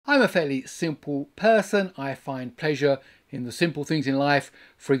I'm a fairly simple person. I find pleasure in the simple things in life.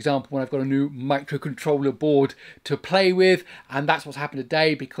 For example, when I've got a new microcontroller board to play with, and that's what's happened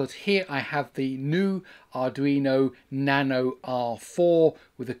today, because here I have the new Arduino Nano R4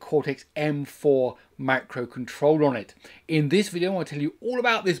 with a Cortex-M4 microcontroller on it. In this video I want to tell you all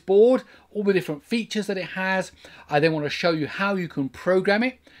about this board, all the different features that it has. I then want to show you how you can program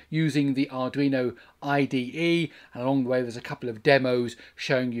it using the Arduino IDE, and along the way there's a couple of demos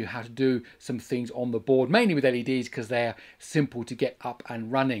showing you how to do some things on the board, mainly with LEDs because they're simple to get up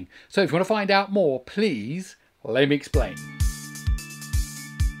and running. So if you want to find out more, please let me explain.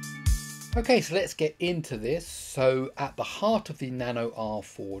 Okay, so let's get into this. So at the heart of the Nano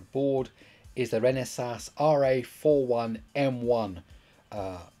R4 board is the Renesas RA41M1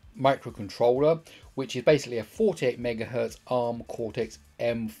 microcontroller, which is basically a 48 MHz Arm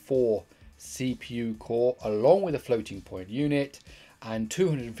Cortex-M4 CPU core, along with a floating point unit and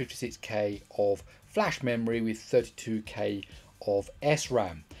 256K of flash memory with 32K of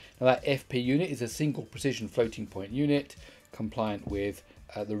SRAM. Now that FP unit is a single precision floating point unit compliant with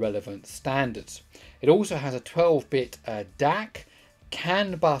the relevant standards. It also has a 12-bit DAC,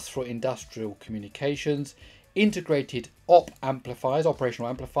 CAN bus for industrial communications, integrated operational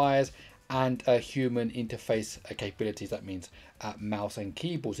amplifiers, and human interface capabilities. That means mouse and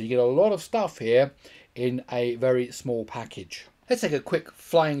keyboard. So you get a lot of stuff here in a very small package. Let's take a quick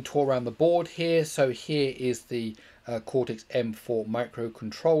flying tour around the board here. So here is the Cortex-M4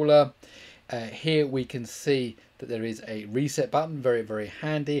 microcontroller. Here we can see that there is a reset button, very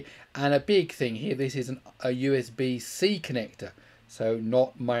handy, and a big thing here, this is a USB-C connector. So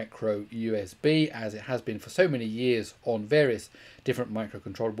not micro USB as it has been for so many years on various different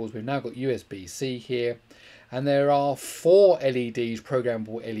microcontroller boards. We've now got USB-C here, and there are 4 LEDs,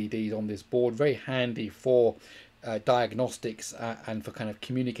 programmable LEDs on this board, very handy for diagnostics and for kind of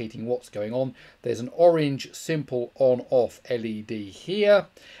communicating what's going on. There's an orange simple on-off LED here,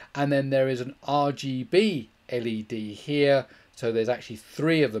 and then there is an RGB LED here. So there's actually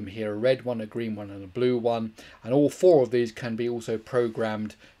 3 of them here, a red one, a green one and a blue one, and all 4 of these can be also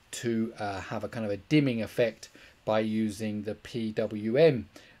programmed to have a kind of a dimming effect by using the PWM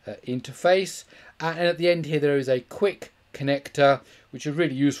interface. And at the end here there is a quick connector, which is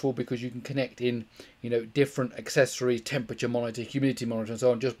really useful because you can connect in, you know, different accessories, temperature monitor, humidity monitor and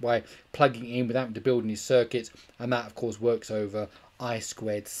so on, just by plugging in without having to build any circuits, and that of course works over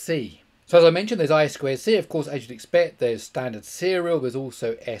I2C. So as I mentioned, there's I2C, of course, as you'd expect. There's standard serial, there's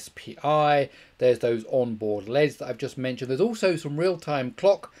also SPI, there's those onboard LEDs that I've just mentioned. There's also some real-time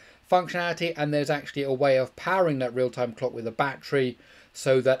clock functionality, and there's actually a way of powering that real-time clock with a battery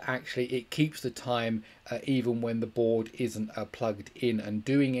so that actually it keeps the time even when the board isn't plugged in and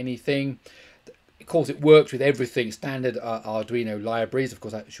doing anything. Of course, it works with everything, standard Arduino libraries, of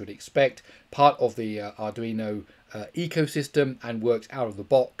course, that you should expect, part of the Arduino ecosystem, and works out of the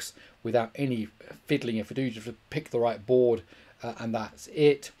box without any fiddling. If you do, you just pick the right board and that's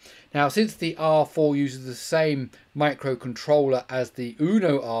it. Now, since the R4 uses the same microcontroller as the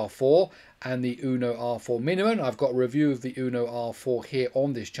Uno R4 and the Uno R4 Minimum, I've got a review of the Uno R4 here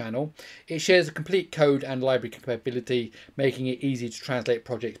on this channel. It shares a complete code and library compatibility, making it easy to translate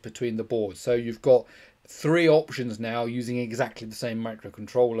projects between the boards. So you've got 3 options now using exactly the same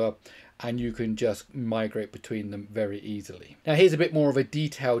microcontroller, and you can just migrate between them very easily. Now here's a bit more of a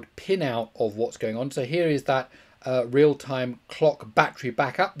detailed pinout of what's going on. So here is that real-time clock battery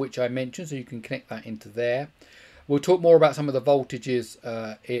backup, which I mentioned, so you can connect that into there. We'll talk more about some of the voltages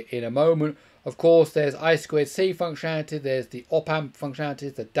in a moment. Of course, there's I2C functionality, there's the op-amp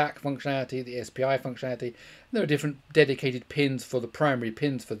functionality, the DAC functionality, the SPI functionality. There are different dedicated pins for the primary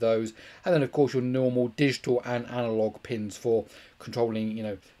pins for those, and then of course your normal digital and analog pins for controlling, you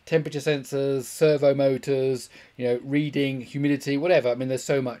know, temperature sensors, servo motors, you know, reading, humidity, whatever. I mean, there's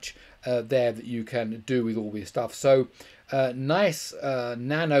so much there that you can do with all this stuff. So nice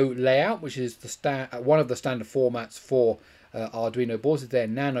Nano layout, which is the one of the standard formats for Arduino boards, is their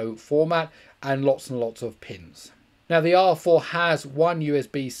Nano format, and lots of pins. Now the R4 has one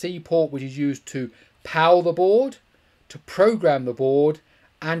USB-C port, which is used to power the board, to program the board,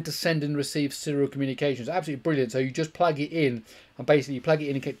 and to send and receive serial communications. Absolutely brilliant. So you just plug it in, and basically you plug it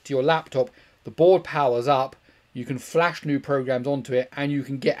in and connect it to your laptop. The board powers up, you can flash new programs onto it, and you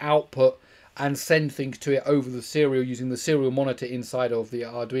can get output and send things to it over the serial using the serial monitor inside of the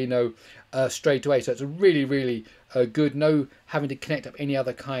Arduino straight away. So it's a really good, no having to connect up any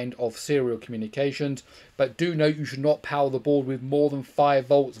other kind of serial communications. But do note you should not power the board with more than 5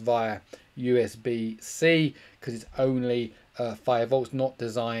 volts via USB-C, because it's only 5 volts, not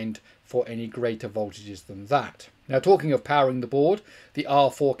designed for any greater voltages than that. Now, talking of powering the board, the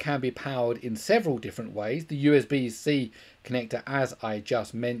R4 can be powered in several different ways. The USB-C connector, as I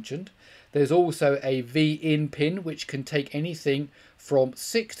just mentioned. There's also a V-in pin, which can take anything from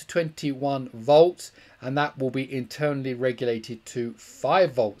 6 to 21 volts, and that will be internally regulated to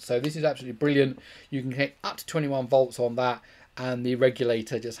 5 volts. So this is absolutely brilliant. You can connect up to 21 volts on that, and the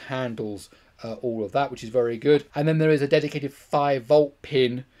regulator just handles all of that, which is very good. And then there is a dedicated 5 volt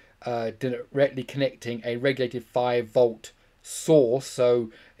pin directly connecting a regulated 5 volt source,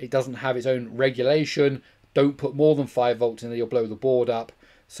 so it doesn't have its own regulation. Don't put more than 5 volts in there, you'll blow the board up.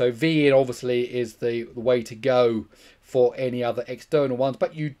 So V-in obviously is the way to go for any other external ones,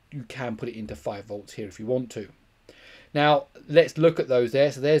 but you can put it into 5 volts here if you want to. Now let's look at those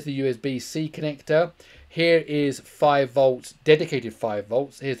there. So there's the USB-C connector. Here is 5 volts, dedicated 5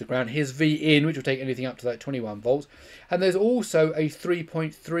 volts. Here's the ground. Here's V-in, which will take anything up to that 21 volts. And there's also a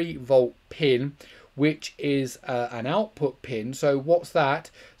 3.3 volt pin, which is an output pin. So what's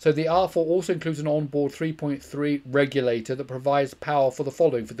that? So the R4 also includes an onboard 3.3 regulator that provides power for the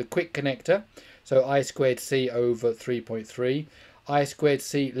following: for the quick connector, so I2C over 3.3.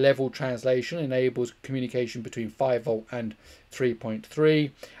 I2C level translation enables communication between 5 volt and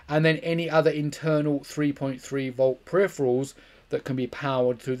 3.3, and then any other internal 3.3 volt peripherals that can be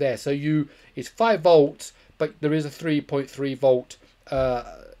powered through there. So it's 5 volts, but there is a 3.3 volt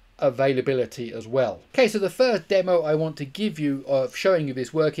availability as well. Okay, so the first demo I want to give you of showing you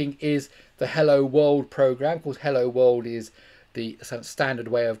this working is the Hello World program. Of course, Hello World is the standard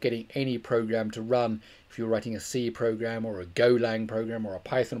way of getting any program to run. If you're writing a C program or a Golang program or a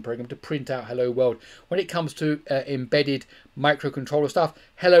Python program, to print out Hello World. When it comes to embedded microcontroller stuff,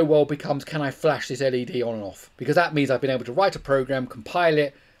 Hello World becomes, can I flash this LED on and off? Because that means I've been able to write a program, compile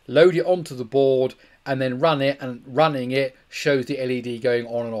it, load it onto the board, and then run it, and running it shows the LED going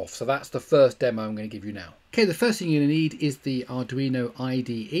on and off. So that's the first demo I'm going to give you now. Okay, the first thing you're going to need is the Arduino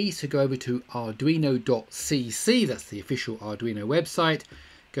IDE. So go over to arduino.cc, that's the official Arduino website.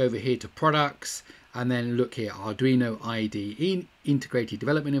 Go over here to products, and then look here, Arduino IDE, integrated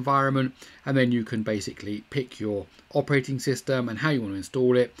development environment, and then you can basically pick your operating system and how you want to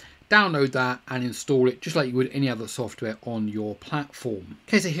install it. Download that and install it just like you would any other software on your platform.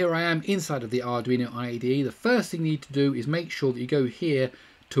 Okay, so here I am inside of the Arduino IDE. The first thing you need to do is make sure that you go here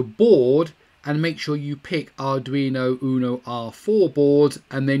to board and make sure you pick Arduino Uno R4 boards,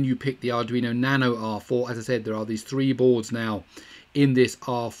 and then you pick the Arduino Nano R4. As I said, there are these 3 boards now in this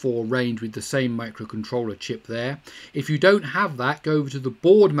R4 range with the same microcontroller chip there. If you don't have that, go over to the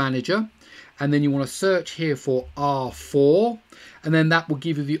board manager, and then you want to search here for R4, and then that will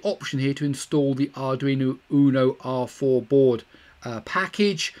give you the option here to install the Arduino Uno R4 board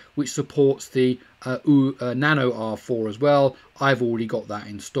package, which supports the Nano R4 as well. I've already got that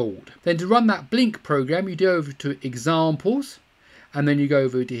installed. Then to run that Blink program, you go over to examples, and then you go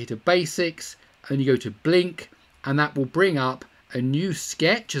over here to basics, and you go to Blink, and that will bring up a new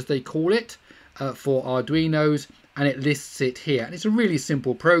sketch, as they call it, for Arduinos, and it lists it here. And it's a really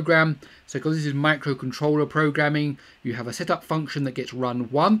simple program. So because this is microcontroller programming, you have a setup function that gets run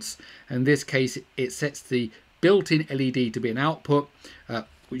once. In this case, it sets the built-in LED to be an output,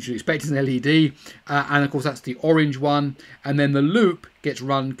 which you expect is an LED, and of course that's the orange one, and then the loop gets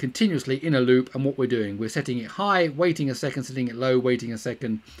run continuously in a loop. And what we're doing, we're setting it high, waiting a second, setting it low, waiting a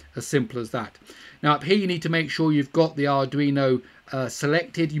second, as simple as that. Now up here you need to make sure you've got the Arduino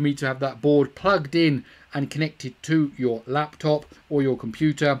selected. You need to have that board plugged in and connected to your laptop or your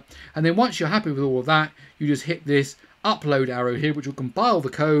computer, and then once you're happy with all of that, you just hit this upload arrow here, which will compile the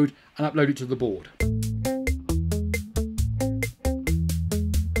code and upload it to the board.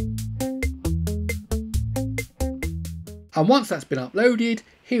 And once that's been uploaded,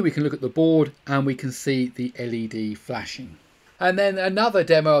 here we can look at the board and we can see the LED flashing. And then another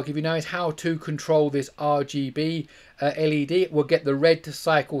demo I'll give you now is how to control this RGB LED. It will get the red to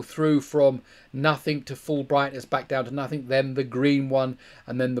cycle through from nothing to full brightness, back down to nothing, then the green one,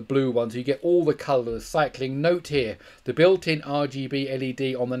 and then the blue one. So you get all the colours cycling. Note here, the built-in RGB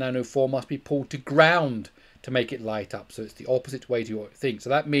LED on the Nano 4 must be pulled to ground to make it light up. So it's the opposite way to what you think. So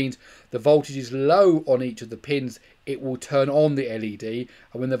that means the voltage is low on each of the pins, it will turn on the LED,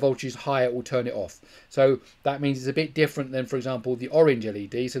 and when the voltage is high, it will turn it off. So that means it's a bit different than, for example, the orange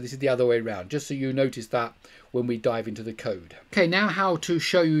LED. So this is the other way around, just so you notice that when we dive into the code. Okay, now how to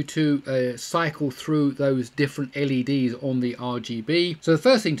show you to cycle through those different LEDs on the RGB. So the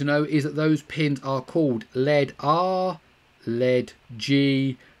first thing to know is that those pins are called LED R, LED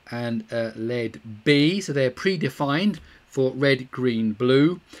G, and LED B, so they're predefined for red, green,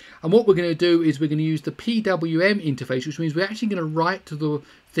 blue. And what we're going to do is we're going to use the PWM interface, which means we're actually going to write to the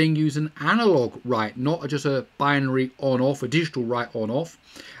thing using an analog write, not just a binary on-off, a digital write on-off.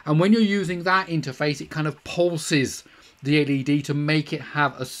 And when you're using that interface, it kind of pulses the LED to make it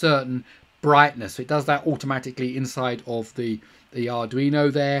have a certain brightness. So it does that automatically inside of the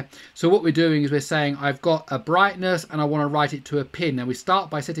Arduino there. So what we're doing is we're saying I've got a brightness and I want to write it to a pin. Now we start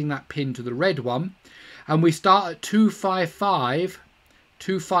by setting that pin to the red one, and we start at 255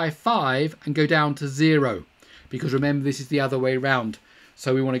 and go down to 0, because remember this is the other way around.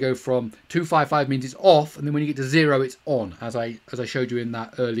 So we want to go from 255 means it's off, and then when you get to 0 it's on, as I showed you in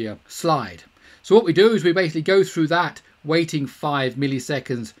that earlier slide. So what we do is we basically go through that, waiting 5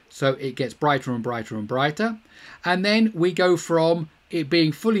 milliseconds so it gets brighter and brighter and brighter, and then we go from it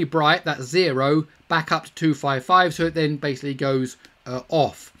being fully bright, that's 0, back up to 255, so it then basically goes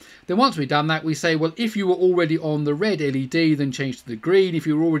off. Then once we've done that, we say, well, if you were already on the red LED, then change to the green. If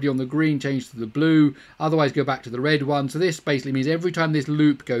you were already on the green, change to the blue. Otherwise, go back to the red one. So this basically means every time this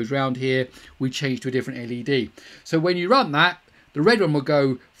loop goes round here, we change to a different LED. So when you run that, the red one will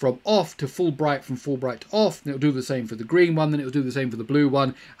go from off to full bright, from full bright to off. Then it'll do the same for the green one, then it'll do the same for the blue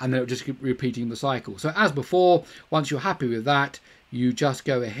one, and then it'll just keep repeating the cycle. So as before, once you're happy with that, you just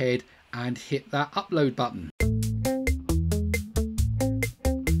go ahead and hit that upload button.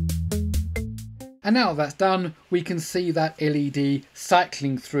 And now that's done, we can see that LED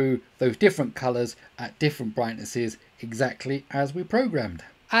cycling through those different colours at different brightnesses, exactly as we programmed.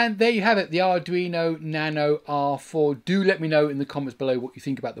 And there you have it, the Arduino Nano R4. Do let me know in the comments below what you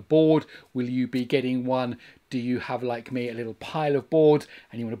think about the board. Will you be getting one? Do you have, like me, a little pile of boards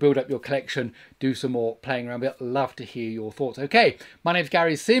and you want to build up your collection, do some more playing around with it? Love to hear your thoughts. Okay, my name's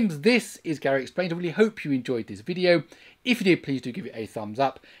Gary Sims. This is Gary Explains. I really hope you enjoyed this video. If you did, please do give it a thumbs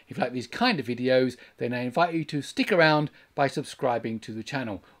up. If you like these kind of videos, then I invite you to stick around by subscribing to the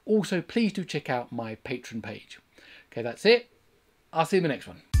channel. Also, please do check out my Patreon page. Okay, that's it. I'll see you in the next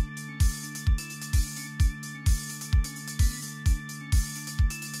one.